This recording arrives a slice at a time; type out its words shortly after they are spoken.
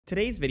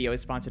Today's video is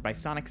sponsored by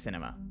Sonic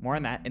Cinema. More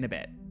on that in a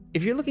bit.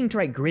 If you're looking to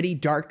write gritty,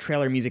 dark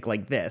trailer music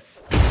like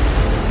this,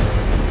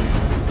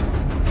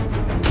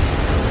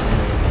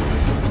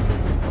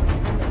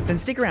 then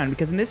stick around,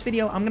 because in this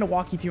video, I'm going to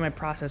walk you through my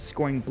process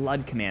scoring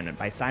Blood Commandment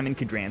by Simon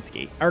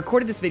Kudransky. I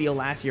recorded this video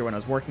last year when I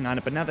was working on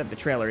it, but now that the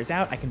trailer is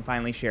out, I can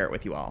finally share it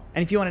with you all.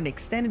 And if you want an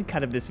extended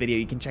cut of this video,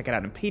 you can check it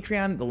out on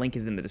Patreon. The link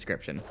is in the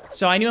description.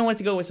 So I knew I wanted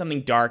to go with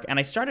something dark, and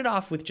I started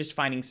off with just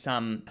finding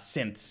some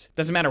synths.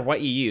 Doesn't matter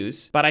what you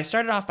use, but I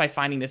started off by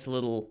finding this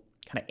little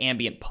kind of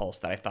ambient pulse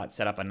that I thought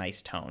set up a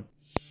nice tone.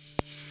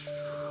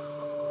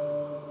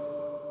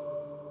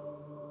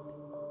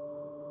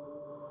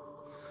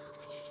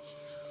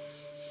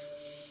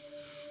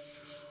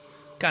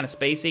 Kind of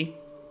spacey.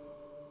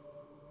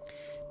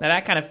 Now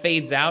that kind of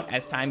fades out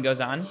as time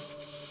goes on.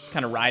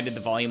 Kind of rided the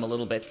volume a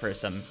little bit for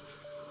some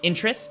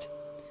interest.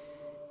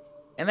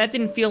 And that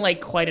didn't feel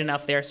like quite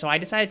enough there, so I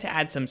decided to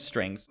add some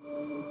strings.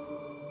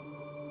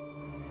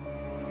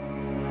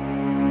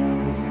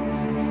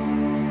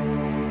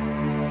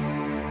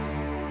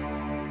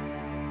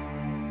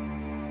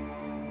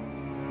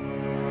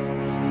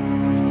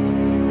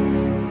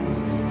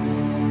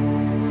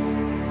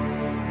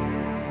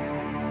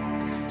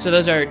 So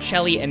those are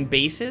cello and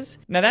basses.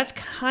 Now that's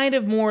kind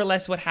of more or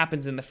less what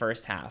happens in the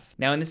first half.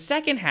 Now in the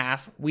second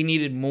half, we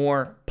needed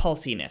more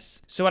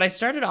pulsiness. So what I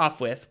started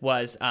off with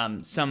was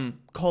some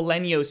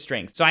Colenio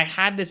strings. So I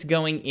had this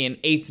going in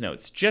eighth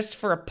notes, just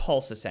for a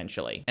pulse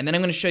essentially. And then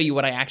I'm gonna show you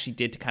what I actually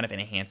did to kind of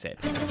enhance it.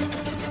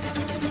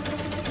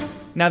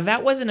 Now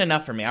that wasn't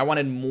enough for me. I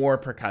wanted more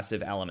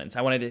percussive elements.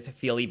 I wanted it to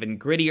feel even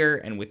grittier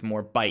and with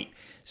more bite.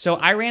 So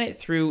I ran it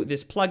through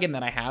this plugin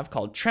that I have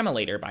called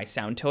Tremolator by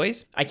Sound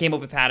Toys. I came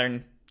up with a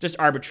pattern just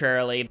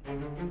arbitrarily.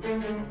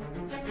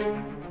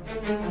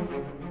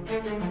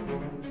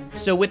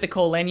 So with the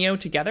Colenio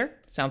together,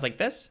 sounds like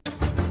this.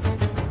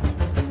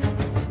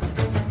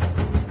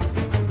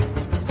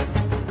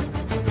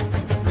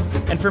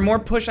 And for more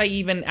push, I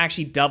even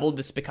actually doubled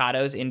the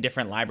spiccatos in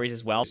different libraries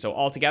as well. So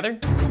all together.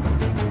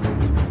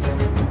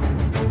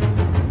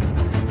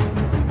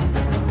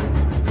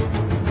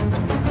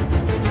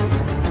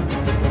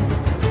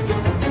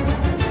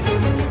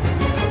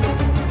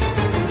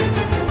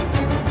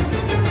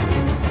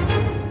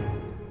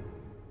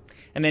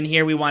 And then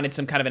here we wanted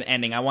some kind of an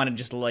ending. I wanted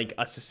just like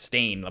a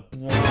sustain.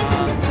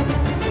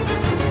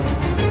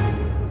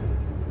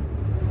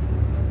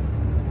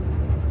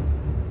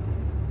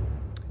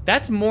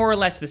 That's more or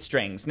less the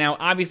strings. Now,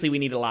 obviously we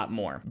need a lot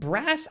more.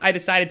 Brass, I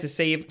decided to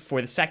save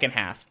for the second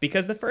half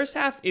because the first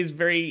half is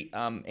very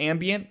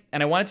ambient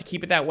and I wanted to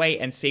keep it that way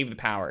and save the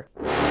power.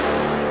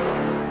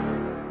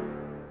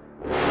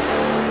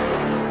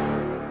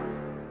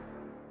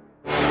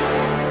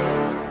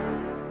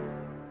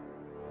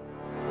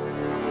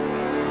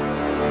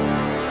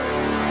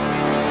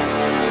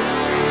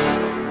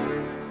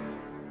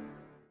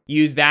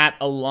 Use that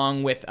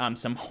along with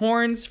some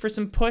horns for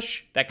some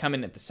push that come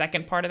in at the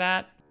second part of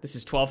that. This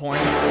is 12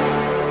 horns.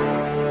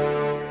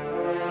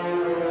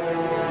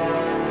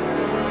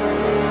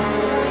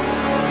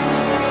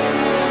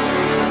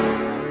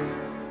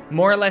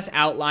 More or less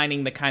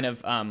outlining the kind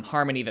of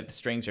harmony that the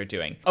strings are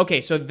doing.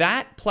 Okay, so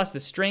that plus the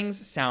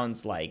strings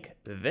sounds like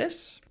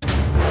this.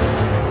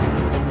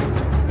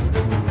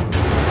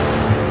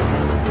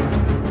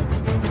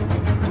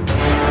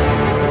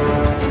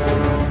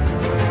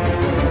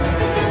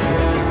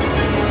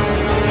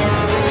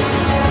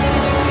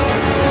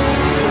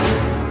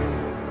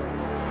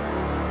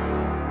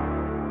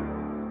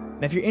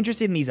 Now, if you're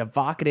interested in these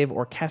evocative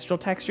orchestral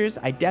textures,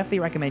 I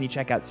definitely recommend you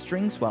check out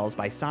String Swells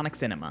by Sonic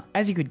Cinema.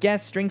 As you could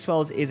guess, String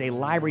Swells is a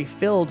library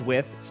filled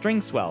with string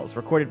swells,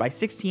 recorded by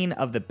 16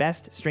 of the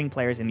best string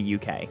players in the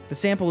UK. The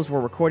samples were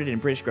recorded in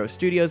British Grove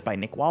Studios by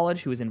Nick Wallage,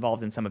 who was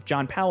involved in some of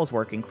John Powell's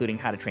work, including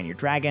How to Train Your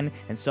Dragon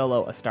and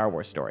Solo, A Star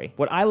Wars Story.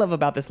 What I love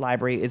about this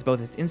library is both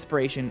its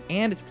inspiration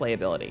and its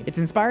playability. It's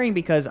inspiring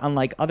because,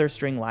 unlike other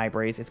string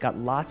libraries, it's got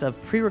lots of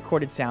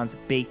pre-recorded sounds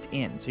baked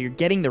in, so you're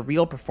getting the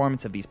real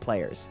performance of these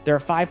players. There are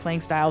 5 playing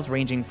styles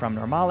ranging from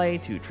normale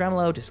to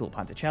tremolo to sul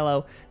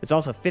ponticello. There's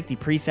also 50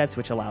 presets,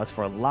 which allows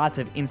for lots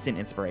of instant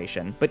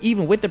inspiration. But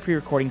even with the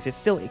pre-recordings, it's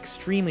still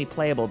extremely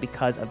playable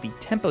because of the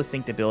tempo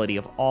synced ability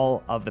of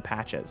all of the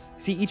patches.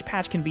 See, each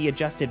patch can be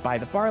adjusted by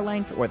the bar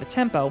length or the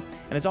tempo,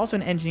 and there's also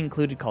an engine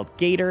included called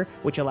Gator,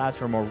 which allows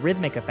for more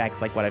rhythmic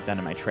effects like what I've done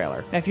in my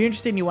trailer. Now, if you're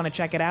interested and you want to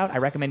check it out, I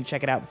recommend you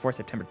check it out before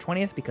September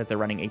 20th because they're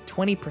running a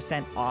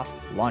 20% off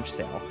launch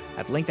sale.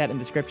 I've linked that in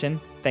the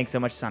description. Thanks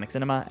so much, Sonic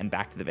Cinema, and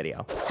back to the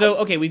video. So,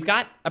 okay, we've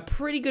got a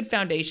pretty good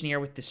foundation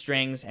here with the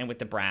strings and with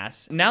the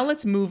brass. Now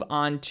let's move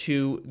on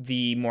to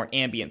the more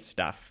ambient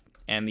stuff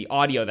and the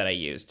audio that I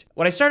used.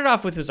 What I started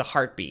off with was a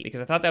heartbeat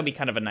because I thought that would be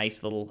kind of a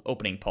nice little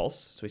opening pulse.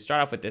 So we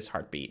start off with this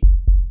heartbeat.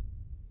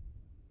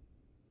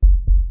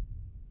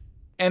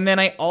 And then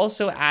I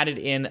also added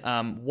in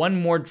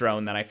one more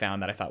drone that I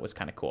found that I thought was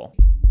kind of cool.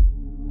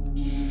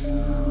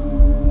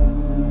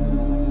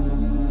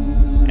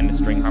 And the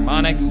string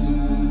harmonics.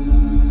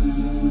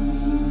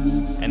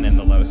 And then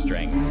the low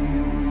strings.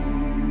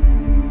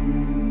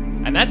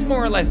 And that's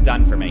more or less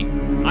done for me.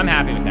 I'm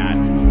happy with that.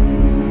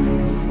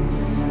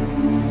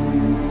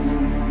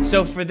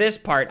 So for this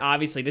part,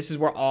 obviously, this is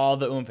where all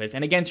the oomph is.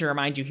 And again, to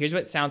remind you, here's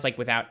what it sounds like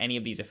without any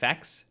of these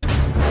effects.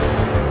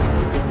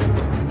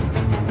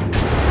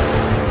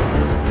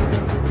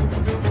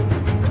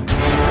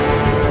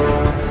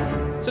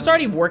 So it's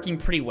already working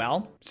pretty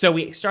well. So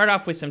we start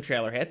off with some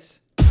trailer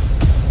hits.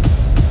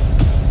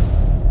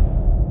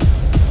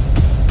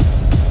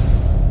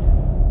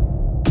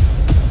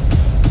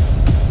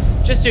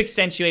 Just to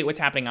accentuate what's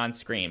happening on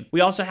screen.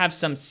 We also have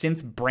some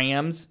synth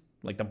brams,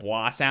 like the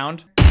blah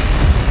sound.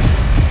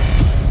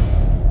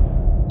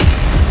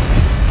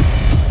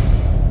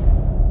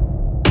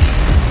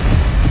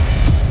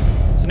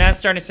 So now it's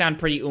starting to sound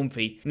pretty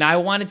oomphy. Now I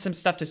wanted some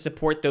stuff to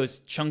support those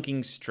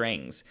chunking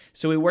strings.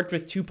 So we worked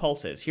with 2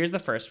 pulses. Here's the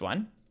first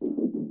one.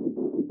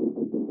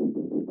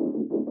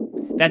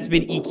 That's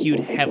been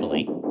EQ'd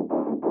heavily.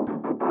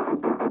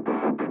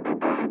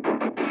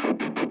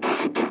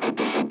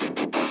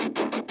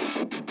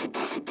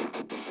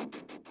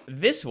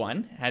 This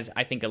one has,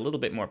 I think, a little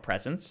bit more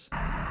presence.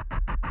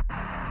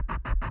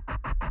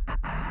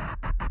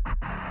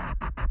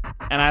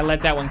 And I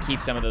let that one keep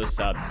some of those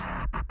subs.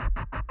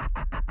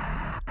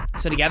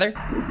 So together.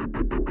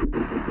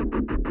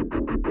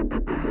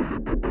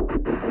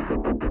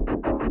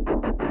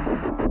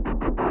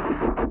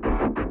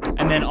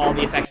 And then all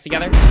the effects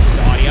together,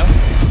 the audio.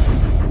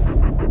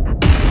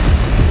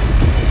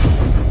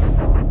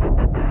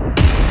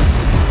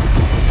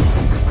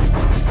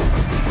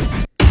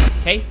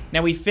 Okay,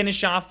 now we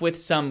finish off with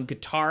some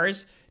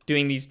guitars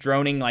doing these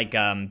droning like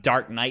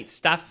Dark Knight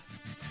stuff.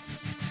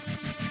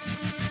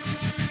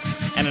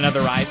 And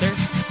another riser.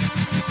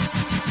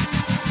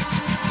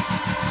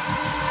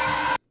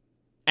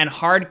 And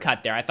hard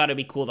cut there. I thought it'd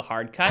be cool to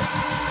hard cut.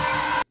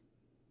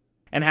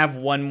 And have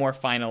one more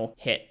final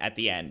hit at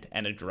the end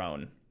and a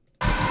drone.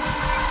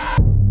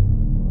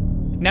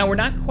 Now we're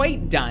not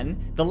quite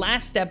done. The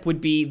last step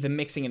would be the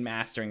mixing and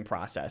mastering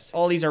process.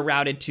 All these are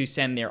routed to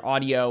send their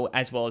audio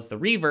as well as the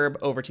reverb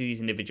over to these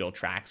individual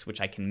tracks,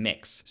 which I can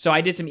mix. So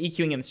I did some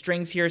EQing in the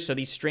strings here. So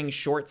these string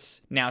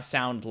shorts now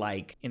sound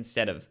like,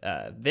 instead of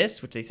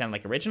this, which they sound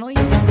like originally,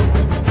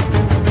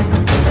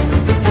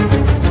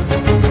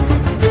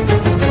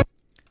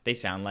 they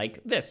sound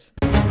like this.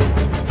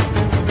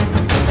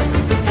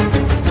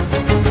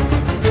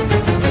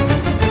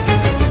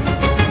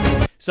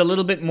 So a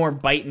little bit more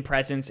bite and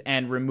presence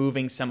and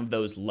removing some of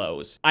those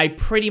lows. I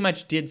pretty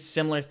much did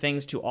similar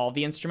things to all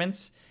the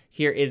instruments.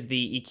 Here is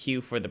the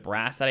EQ for the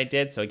brass that I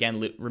did. So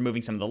again,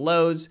 removing some of the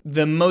lows.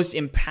 The most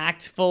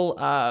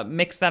impactful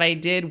mix that I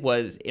did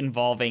was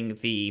involving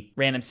the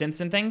random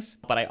synths and things.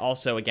 But I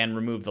also, again,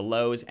 removed the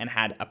lows and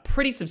had a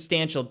pretty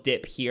substantial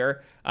dip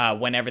here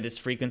whenever this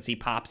frequency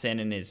pops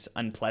in and is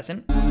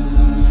unpleasant.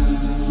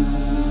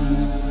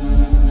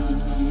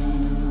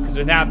 Because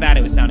without that,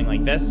 it was sounding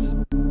like this.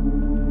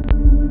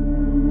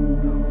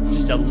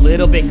 Just a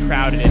little bit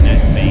crowded in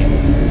that space.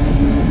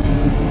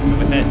 So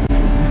with it.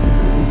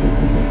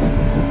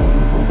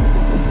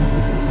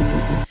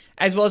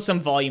 As well as some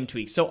volume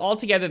tweaks. So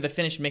altogether, the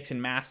finished mix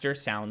and master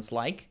sounds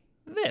like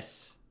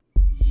this.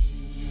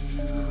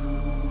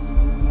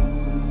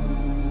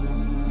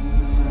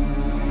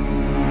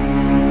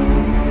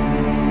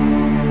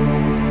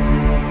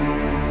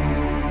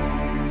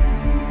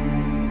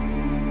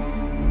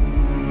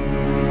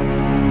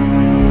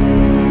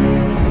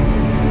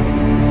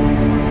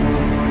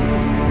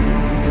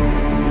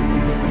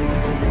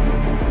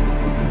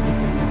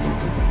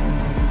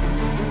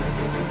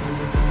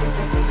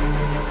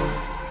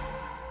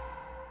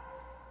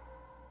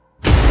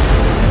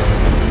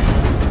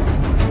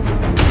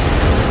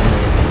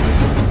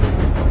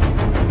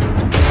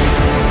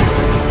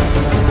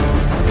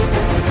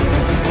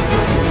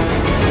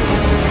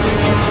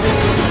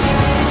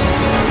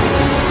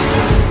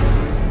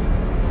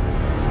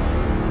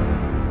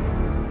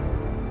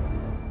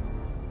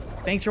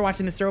 Thanks for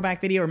watching this throwback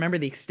video. Remember,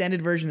 the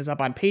extended version is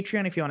up on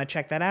Patreon if you want to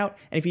check that out.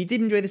 And if you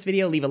did enjoy this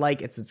video, leave a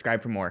like and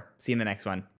subscribe for more. See you in the next one.